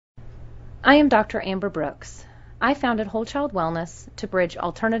I am Dr. Amber Brooks. I founded Whole Child Wellness to bridge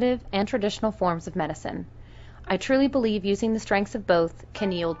alternative and traditional forms of medicine. I truly believe using the strengths of both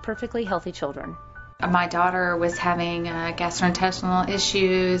can yield perfectly healthy children. My daughter was having gastrointestinal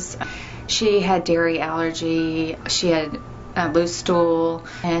issues. She had dairy allergy. She had loose stool,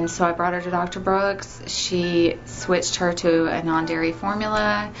 and so I brought her to Dr. Brooks. She switched her to a non-dairy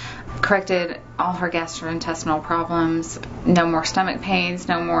formula, corrected all her gastrointestinal problems. No more stomach pains,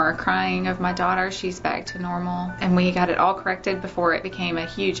 no more crying of my daughter. She's back to normal, and we got it all corrected before it became a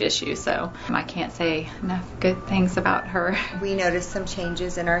huge issue, so I can't say enough good things about her. We noticed some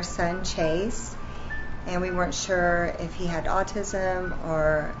changes in our son Chase, and we weren't sure if he had autism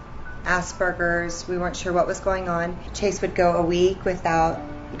or Asperger's. We weren't sure what was going on. Chase would go a week without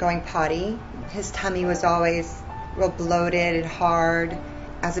going potty. His tummy was always real bloated and hard.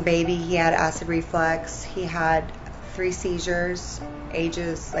 As a baby, he had acid reflux. He had 3 seizures,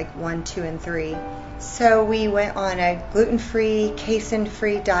 ages like 1, 2, and 3. So we went on a gluten-free,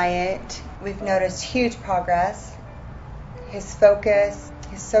 casein-free diet. We've noticed huge progress. His focus,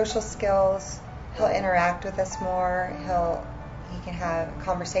 his social skills, he'll interact with us more. He can have a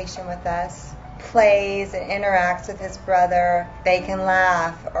conversation with us, plays and interacts with his brother. They can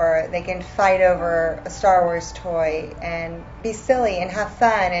laugh, or they can fight over a Star Wars toy and be silly and have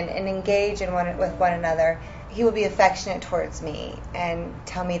fun and engage with one another. He will be affectionate towards me and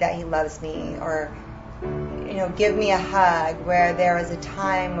tell me that he loves me, or give me a hug, where there was a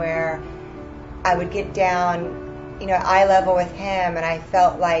time where I would get down eye level with him, and I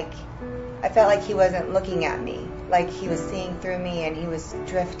felt like he wasn't looking at me, like he was seeing through me and he was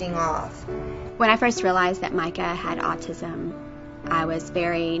drifting off. When I first realized that Micah had autism, I was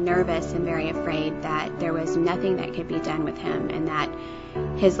very nervous and very afraid that there was nothing that could be done with him, and that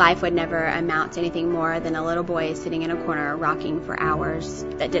his life would never amount to anything more than a little boy sitting in a corner rocking for hours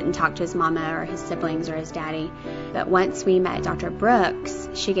that didn't talk to his mama or his siblings or his daddy. But once we met Dr. Brooks,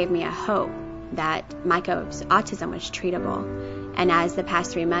 she gave me a hope that Micah's autism was treatable. And as the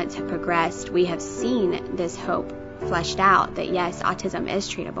past 3 months have progressed, we have seen this hope fleshed out, that yes, autism is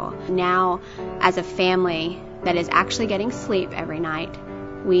treatable. Now, as a family that is actually getting sleep every night,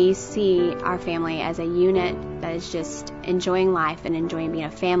 we see our family as a unit that is just enjoying life and enjoying being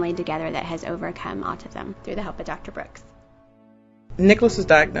a family together that has overcome autism through the help of Dr. Brooks. Nicholas was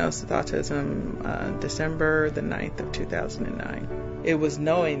diagnosed with autism December the 9th of 2009. It was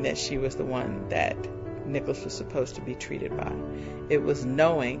knowing that she was the one that Nicholas was supposed to be treated by. It was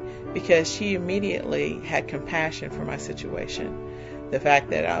knowing, because she immediately had compassion for my situation. The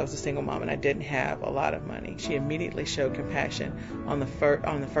fact that I was a single mom and I didn't have a lot of money, she immediately showed compassion on the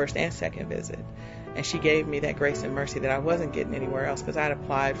first and second visit. And she gave me that grace and mercy that I wasn't getting anywhere else, because I'd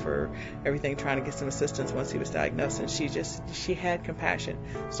applied for everything trying to get some assistance once he was diagnosed, and she had compassion.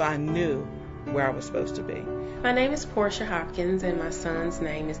 So I knew where I was supposed to be. My name is Portia Hopkins, and my son's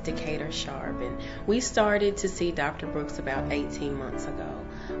name is Decatur Sharp, and we started to see Dr. Brooks about 18 months ago.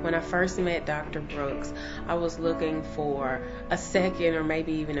 When I first met Dr. Brooks, I was looking for a second or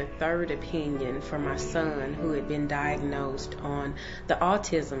maybe even a third opinion for my son, who had been diagnosed on the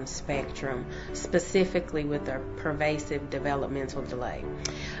autism spectrum, specifically with a pervasive developmental delay.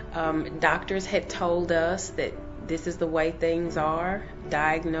 Doctors had told us that this is the way things are,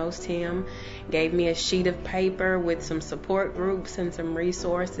 diagnosed him, gave me a sheet of paper with some support groups and some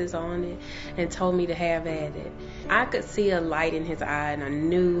resources on it, and told me to have at it. I could see a light in his eye, and I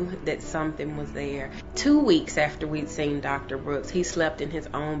knew that something was there. 2 weeks after we'd seen Dr. Brooks, he slept in his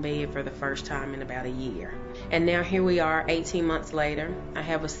own bed for the first time in about a year. And now here we are 18 months later. I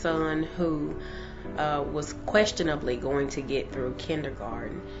have a son who was questionably going to get through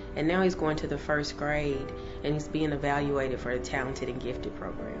kindergarten, and now he's going to the 1st grade, and he's being evaluated for the Talented and Gifted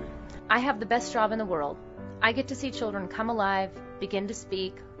program. I have the best job in the world. I get to see children come alive, begin to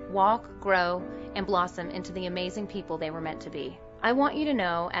speak, walk, grow, and blossom into the amazing people they were meant to be. I want you to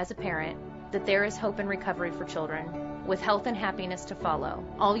know, as a parent, that there is hope and recovery for children, with health and happiness to follow.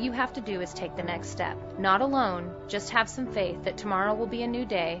 All you have to do is take the next step. Not alone, just have some faith that tomorrow will be a new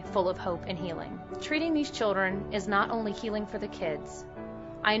day full of hope and healing. Treating these children is not only healing for the kids.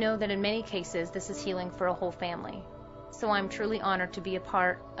 I know that in many cases this is healing for a whole family. So I'm truly honored to be a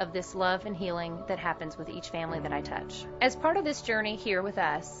part of this love and healing that happens with each family that I touch. As part of this journey here with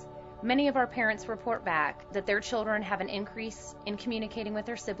us, many of our parents report back that their children have an increase in communicating with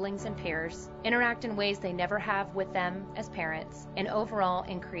their siblings and peers, interact in ways they never have with them as parents, and overall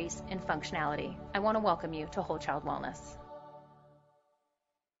increase in functionality. I want to welcome you to Whole Child Wellness.